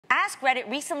Ask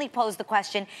Reddit recently posed the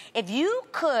question, if you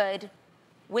could,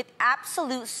 with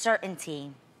absolute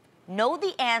certainty, know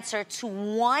the answer to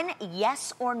one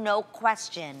yes or no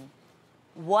question,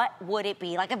 what would it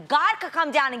be? Like if God could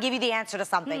come down and give you the answer to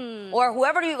something, or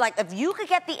whoever you like, if you could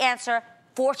get the answer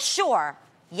for sure,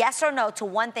 yes or no to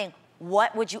one thing,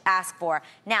 what would you ask for?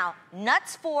 Now,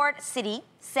 Knutsford City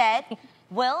said,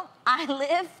 will I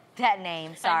live, that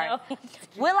name, sorry.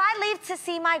 Will I live to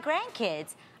see my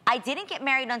grandkids? I didn't get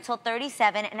married until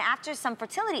 37, and after some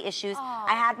fertility issues,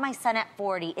 I had my son at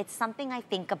 40. It's something I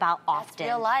think about often. That's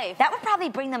real life. That would probably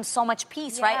bring them so much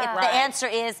peace, right? If the answer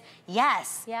is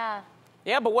yes. Yeah.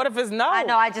 Yeah, but what if it's no? I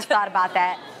know, I just thought about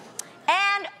that.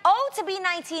 And O to be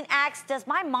 19 asks, does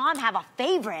my mom have a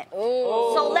favorite?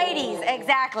 Ooh. So ladies,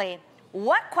 exactly.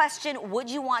 What question would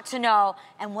you want to know?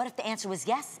 And what if the answer was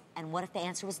yes? And what if the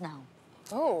answer was no?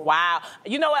 Oh. Wow.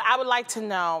 You know what? I would like to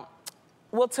know,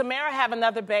 will Tamara have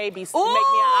another baby to make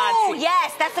me an auntie?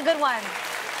 Yes, that's a good one.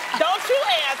 Don't you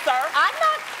answer. I'm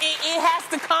not. It has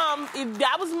to come.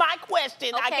 That was my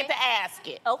question. Okay. I get to ask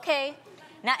it. Okay.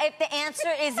 Now, if the answer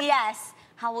is yes,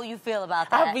 how will you feel about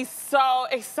that? I'll be so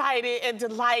excited and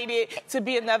delighted to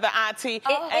be another auntie.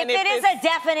 If it is a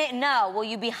definite no, will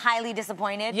you be highly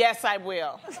disappointed? Yes, I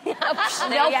will.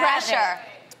 No pressure.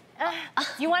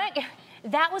 You want to...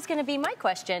 That was going to be my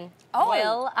question.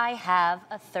 Will I have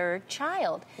a third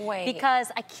child? Wait.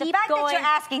 Because I keep the fact going... that you're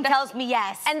asking tells me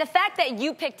yes. And the fact that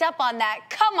you picked up on that,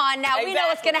 come on now, we know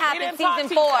what's going to happen We didn't talk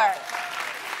season to each 4. other.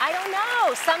 I don't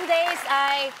know. Some days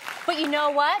But you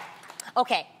know what?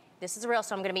 Okay, this is real,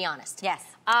 so I'm going to be honest. Yes.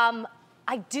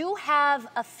 I do have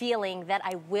a feeling that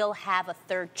I will have a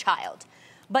third child.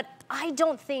 But I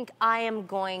don't think I am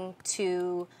going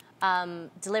to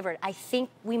deliver it. I think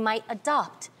we might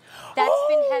adopt. That's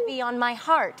been heavy on my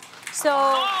heart. So,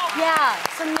 yeah,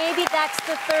 so maybe that's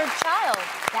the third child.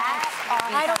 That's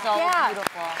beautiful.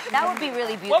 That would be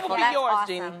really beautiful. What would be That's yours,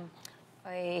 awesome.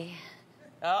 Jeannie?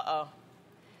 Oy. Uh-oh.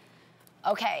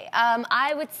 Okay,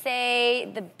 I would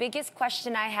say the biggest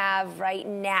question I have right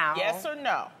now... Yes or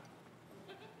no?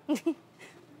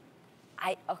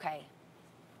 Okay.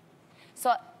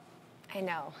 So, I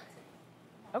know.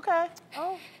 Okay.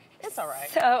 Oh, it's all right.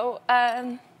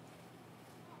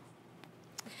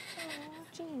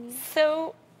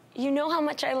 So, you know how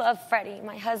much I love Freddie,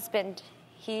 my husband.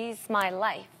 He's my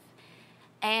life.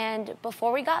 And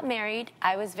before we got married,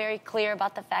 I was very clear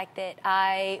about the fact that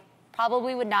I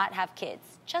probably would not have kids,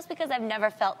 just because I've never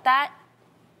felt that.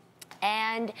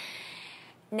 And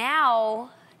now,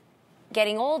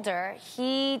 getting older,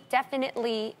 he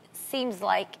definitely seems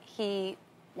like he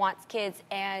wants kids,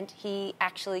 and he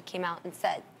actually came out and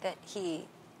said that he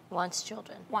Wants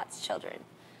children. wants children.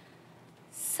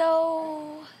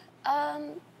 So,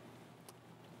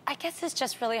 I guess it's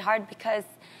just really hard because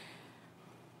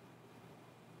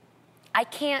I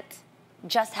can't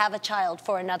just have a child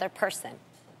for another person.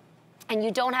 And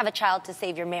you don't have a child to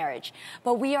save your marriage.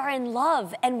 But we are in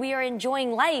love, and we are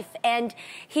enjoying life, and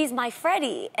he's my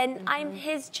Freddie, and I'm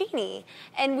his Jeannie.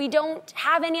 And we don't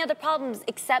have any other problems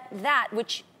except that,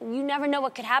 which you never know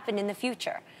what could happen in the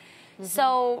future.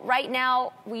 So right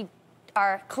now, we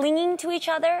are clinging to each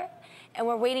other, and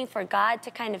we're waiting for God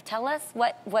to kind of tell us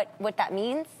what that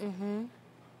means.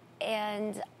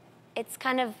 And it's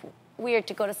kind of weird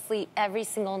to go to sleep every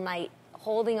single night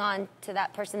holding on to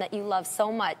that person that you love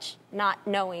so much, not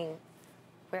knowing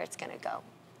where it's going to go.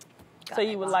 So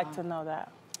you would like to know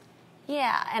that?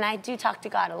 Yeah, and I do talk to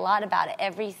God a lot about it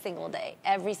every single day.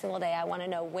 Every single day I want to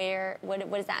know what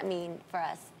does that mean for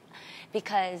us?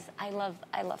 Because I love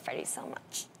Freddie so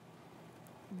much.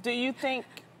 Do you think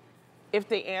if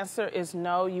the answer is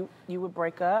no, you would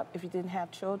break up if you didn't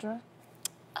have children?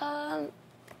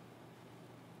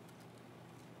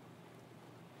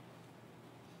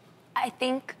 I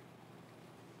think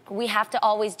we have to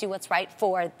always do what's right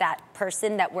for that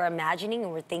person that we're imagining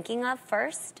and we're thinking of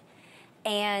first.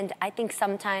 And I think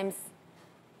sometimes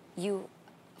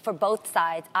for both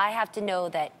sides, I have to know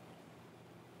that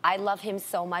I love him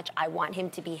so much. I want him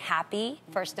to be happy,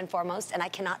 first and foremost, and I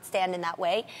cannot stand in that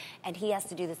way. And he has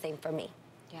to do the same for me.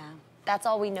 Yeah. That's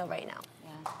all we know right now.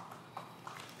 Yeah.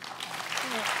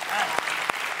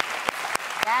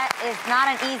 That is not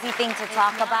an easy thing to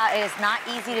talk about. It is not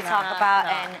easy to talk about.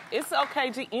 No. And it's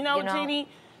okay, you know, Jeannie,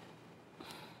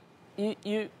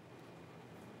 you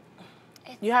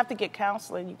have to get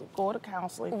counseling. You can go to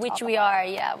counseling. Which we are,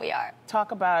 yeah, we are.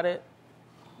 Talk about it.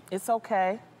 It's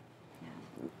okay.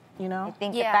 you know? I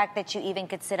think the Yeah. fact that you even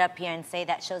could sit up here and say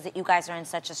that shows that you guys are in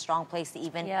such a strong place to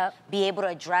even be able to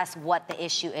address what the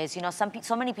issue is. You know,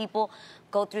 so many people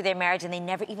go through their marriage and they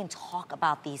never even talk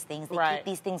about these things. They keep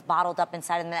these things bottled up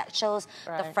inside, and that shows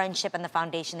the friendship and the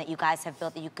foundation that you guys have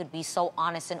built, that you could be so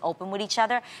honest and open with each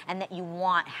other, and that you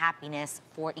want happiness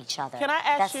for each other. Can I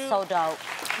ask you? That's so dope.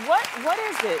 What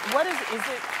is it? What is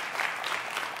it?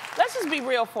 Let's just be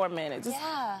real for a minute.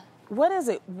 What is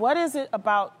it? What is it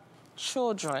about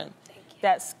children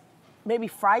that's maybe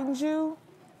frightens you?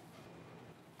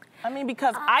 I mean,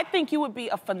 because I think you would be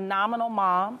a phenomenal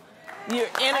mom. You're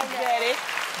energetic.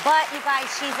 But you guys,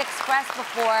 she's expressed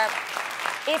before,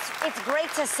 it's great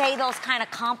to say those kind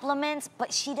of compliments,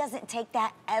 but she doesn't take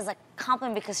that as a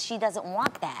compliment because she doesn't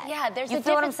want that. Yeah, there's you a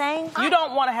feel what I'm difference. saying? You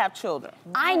don't want to have children.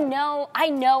 I know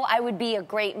I would be a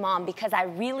great mom because I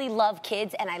really love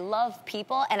kids and I love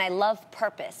people and I love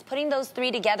purpose. Putting those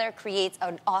three together creates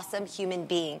an awesome human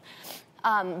being.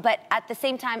 But at the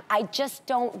same time, I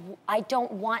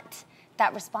don't want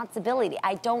that responsibility.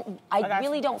 I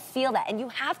really don't feel that. And you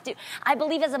have to, I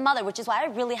believe as a mother, which is why I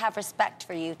really have respect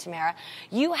for you, Tamara,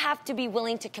 you have to be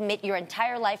willing to commit your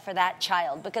entire life for that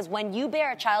child. Because when you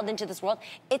bear a child into this world,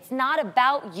 it's not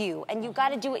about you. And you've got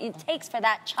to do what it takes for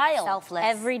that child. Selfless.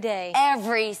 Every day.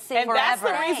 Every single And that's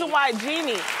the reason why,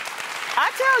 Jeannie,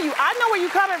 I tell you, I know where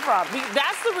you're coming from.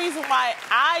 That's the reason why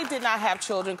I did not have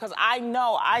children, because I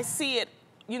know, I see it.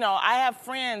 You know, I have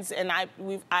friends, and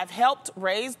I've helped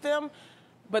raise them,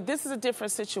 but this is a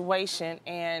different situation,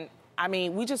 and I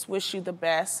mean, we just wish you the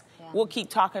best. Yeah. We'll keep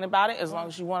talking about it as long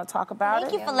as you want to talk about it.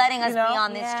 Thank you for letting us be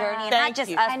on this journey, and not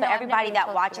just us, but everybody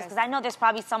that watches, because I know there's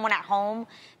probably someone at home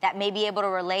that may be able to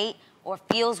relate or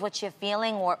feels what you're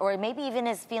feeling, or maybe even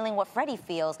is feeling what Freddie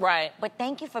feels. Right. But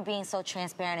thank you for being so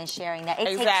transparent and sharing that.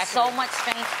 It takes so much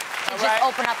strength to just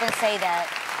open up and say that.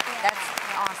 That's